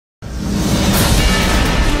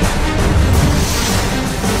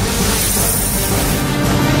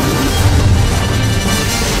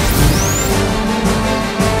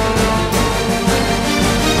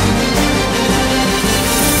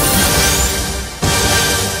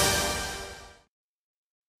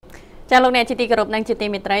ចាលោកអ្នកជាទីគោរពនិងជាទី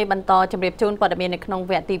មេត្រីបន្តជម្រាបជូនព័ត៌មាននៅក្នុង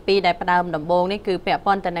វគ្គទី2ដែលផ្ដើមដំបូងនេះគឺពាក់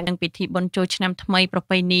ព័ន្ធទៅនឹងពិធីបុណ្យចូលឆ្នាំថ្មីប្រ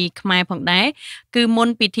ពៃណីខ្មែរផងដែរគឺមុន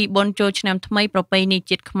ពិធីបុណ្យចូលឆ្នាំថ្មីប្រពៃណី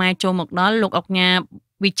ជាតិខ្មែរចូលមកដល់លោកអុកញ៉ា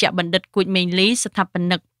វិជ្ជបណ្ឌិតគួចមេងលីស្ថាប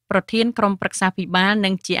និកប្រធានក្រុមប្រឹក្សាភិបាលនិ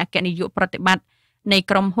ងជាអគ្គនាយកប្រតិបត្តិនៃ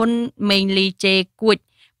ក្រុមហ៊ុនមេងលីជេគួច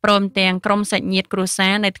ព្រមទាំងក្រុមសាច់ញាតិគ្រួសា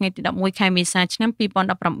រនៅថ្ងៃទី11ខែមេសាឆ្នាំ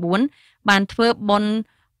2019បានធ្វើបុណ្យ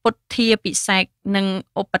ពុទ្ធាពិសេសនិង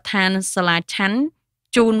ឧបឋានសាលាឆាន់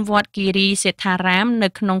ជូនវត្តគិរីសេដ្ឋារាមនៅ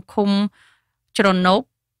ក្នុងឃុំជ្រណោក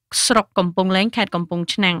ស្រុកកំពង់លែងខេត្តកំពង់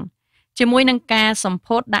ឆ្នាំងជាមួយនឹងការសម្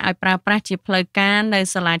ពោធដាក់ឲ្យប្រើប្រាស់ជាផ្លូវការនៅ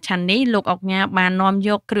សាលាឆាន់នេះលោកអុកញ៉ាបាននាំយ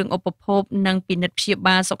កគ្រឿងឧបភោគនិងពិនិត្យព្យា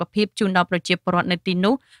បាលសុខភាពជូនដល់ប្រជាពលរដ្ឋនៅទី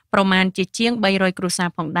នោះប្រមាណជាជាង300គ្រួសារ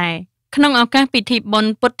ផងដែរក្នុងឱកាសពិធីបុណ្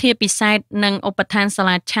យពុទ្ធាពិសេសនិងឧបឋានសា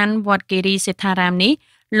លាឆាន់វត្តគិរីសេដ្ឋារាមនេះ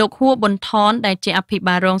លោកហួប៊ុនថនដែលជាអភិ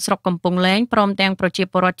បាលរងស្រុកកំពង់លែងព្រមទាំងប្រជា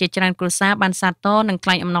ពលរដ្ឋជាច្រើនគ្រួសារបានសាទរនិងថ្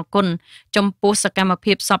លែងអំណរគុណចំពោះសកម្ម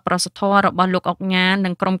ភាពសប្បុរសធម៌របស់លោកអុកញ៉ានិ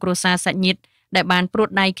ងក្រុមគ្រួសារសាច់ញាតិដែលបានព្រួត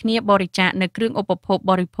ដៃគ្នាបរិច្ចាគនៅគ្រឿងឧបភោគ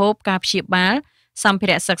បរិភោគការព្យាបាលសម្ភា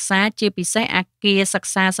រៈសិក្សាជាពិសេសអគារសិ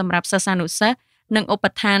ក្សាសម្រាប់សិស្សានុសិស្សនិងឧប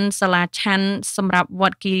ឋានសាលាឆាន់សម្រាប់វ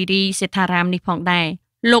ត្តគិរីសេដ្ឋារាមនេះផងដែរ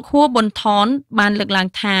លោកហួប៊ុនថនបានលើកឡើង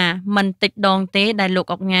ថាមិនតិចដងទេដែលលោក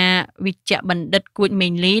អុកញ៉ាវិជ្ជបណ្ឌិតគួចមេ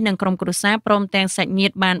ងលីនិងក្រុមគ្រួសារព្រមទាំងសាច់ញា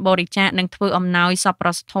តិបានបរិច្ចាគនិងធ្វើអំណោយសប្បុរ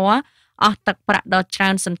សធម៌អស់ទឹកប្រាក់ដ៏ច្រើ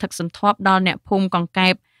នសន្ធឹកសន្ធាប់ដល់អ្នកភូមិកង្កែ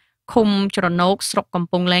បឃុំជ្រណោកស្រុកកំ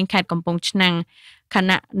ពង់លែងខេត្តកំពង់ឆ្នាំងខ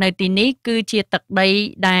ណៈនៅទីនេះគឺជាទឹកដី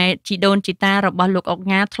ដែលជីដូនជីតារបស់លោកអុក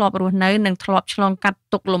ញ៉ាធ្លាប់រស់នៅនិងធ្លាប់ឆ្លងកាត់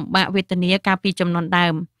ទុក្ខលំបាកវេទនាកាលពីជំនាន់ដើ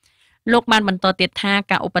មលោកបានបន្តទៀតថា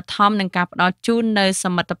ការឧបត្ថម្ភនិងការផ្ដល់ជូននៅស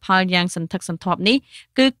មិទ្ធផលយ៉ាងសន្ធឹកសន្ធាប់នេះ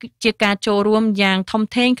គឺជាការចូលរួមយ៉ាងធំ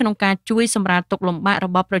ធេងក្នុងការជួយសម្រាលទុក្ខលំបាករ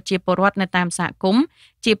បស់ប្រជាពលរដ្ឋនៅតាមសហគមន៍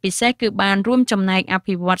ជាពិសេសគឺបានរួមចំណែកអ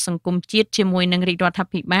ភិវឌ្ឍសង្គមជាតិជាមួយនឹងរាជរដ្ឋា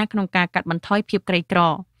ភិបាលក្នុងការកាត់បន្ថយភាពក្រីក្រ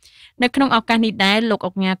នៅក្នុងឱកាសនេះដែរលោក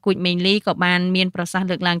អុកញ៉ាគួចមេងលីក៏បានមានប្រសាសន៍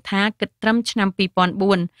លើកឡើងថាគិតត្រឹមឆ្នាំ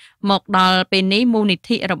2004មកដល់ពេលនេះមូលនិ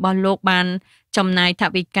ធិរបស់លោកបានចំណាយថ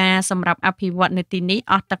វិកាសម្រាប់អភិវឌ្ឍនៅទីនេះ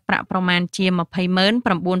អស់ទឹកប្រាក់ប្រមាណជា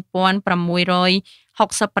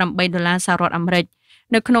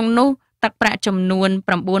$209,668នៅក្នុងនោះទឹកប្រាក់ចំនួន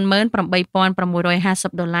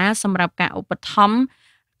$98,650សម្រាប់ការឧបត្ថម្ភ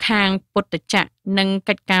ខាងពុទ្ធចក្រនិង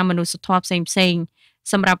កិច្ចការមនុស្សធម៌ផ្សេងៗ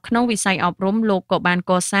សម្រាប់ក្នុងវិស័យអប់រំលោកក៏បាន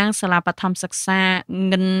កសាងសាលាបឋមសិក្សា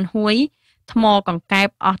ងិនហួយថ្មកង្កែប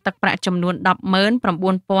អស់ទឹកប្រាក់ចំនួន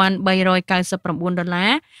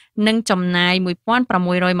$109,399និងចំណាយ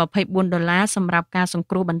$1,624សម្រាប់ការសង្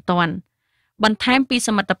គ្រោះបន្ទាន់បន្ថែមពីស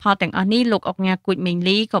មិទ្ធផលទាំងអស់នេះលោកអុកញ៉ាគួចមេង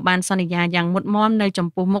លីក៏បានសន្យាយ៉ាងមុតមាំនៅចំ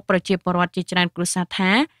ពោះមុខប្រជាពលរដ្ឋជាច្រើនគ្រួសារ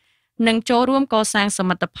ថានឹងចូលរួមកសាងស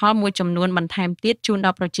មិទ្ធផលមួយចំនួនបន្ថែមទៀតជូនដ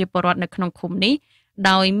ល់ប្រជាពលរដ្ឋនៅក្នុងឃុំនេះ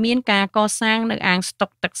ដោយមានការកសាងនៅអាងស្តុក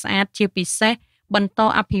ទឹកស្អាតជាពិសេសបន្ត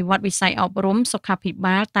អភិវឌ្ឍវិស័យអប់រំសុខាភិ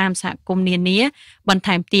បាលតាមសហគមន៍នានាបន្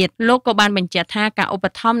ថែមទៀតលោកក៏បានបញ្ជាក់ថាការឧប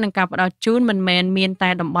ត្ថម្ភនិងការផ្ដល់ជូនមិនមែនមានតែ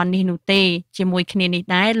តំបន់នេះនោះទេជាមួយគ្នានេះ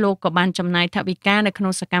ដែរលោកក៏បានចំណាយថវិកានៅក្នុ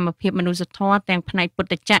ងសកម្មភាពមនុស្សធម៌ទាំងផ្នែកពុទ្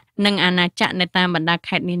ធចក្រនិងអាណាចក្រនៅតាមបណ្ដា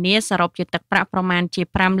ខេត្តនានាសរុបជាទឹកប្រាក់ប្រមាណជា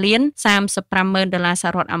$5,35,000សហ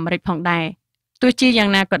រដ្ឋអាមេរិកផងដែរទោះជាយ៉ាង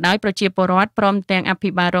ណាក៏ដោយប្រជាពលរដ្ឋព្រមទាំងអភិ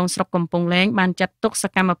បាលរងស្រុកកំពង់លែងបានចាត់ទុកស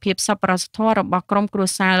កម្មភាពសប្បុរសធម៌របស់ក្រុមគ្រួ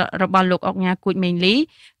សាររបស់លោកអុកញ៉ាគួចមេងលី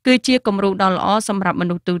គឺជាគំរូដ៏ល្អសម្រាប់ម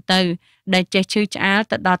នុស្សទូទៅដែលចេះឈឺឆ្អាល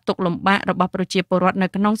ទៅដល់ទុក្ខលំបាករបស់ប្រជាពលរដ្ឋនៅ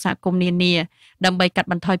ក្នុងសហគមន៍នានាដើម្បីកាត់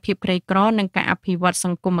បន្ថយភាពក្រីក្រនិងការអភិវឌ្ឍស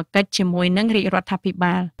ង្គមគិច្ចជាមួយនឹងរាជរដ្ឋាភិ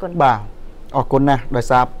បាលបាទអរគុណណាស់ដោយ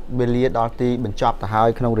សារវេលាដល់ទីបញ្ចប់ទៅហើយ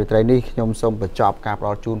ក្នុងរាត្រីនេះខ្ញុំសូមបញ្ចប់ការផ្ដ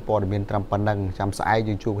ល់ជូនព័ត៌មានត្រឹមប៉ុណ្ណឹងចាំស្អែក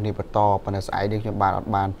យើងជួបគ្នាបន្តប៉ុន្តែស្អែកនេះខ្ញុំបានអត់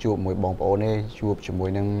បានជួបមួយបងប្អូនទេជួបជាមួយ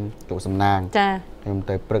នឹងលោកសំណាងចាខ្ញុំ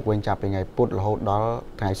ទៅព្រឹកវិញចាប់ពីថ្ងៃពុធរហូតដល់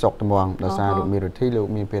ថ្ងៃសុក្រត្មងដោយសារលោកមានរិទ្ធិលោក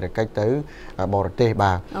មានភារកិច្ចទៅបរទេស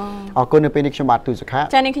បាទអរគុណនៅពេលនេះខ្ញុំបាទទូសុខា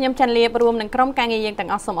ចា៎នេះខ្ញុំច័ន្ទលារួមនឹងក្រុមការងារយើងទាំង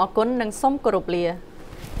អស់សូមអរគុណនិងសូមគោរពលា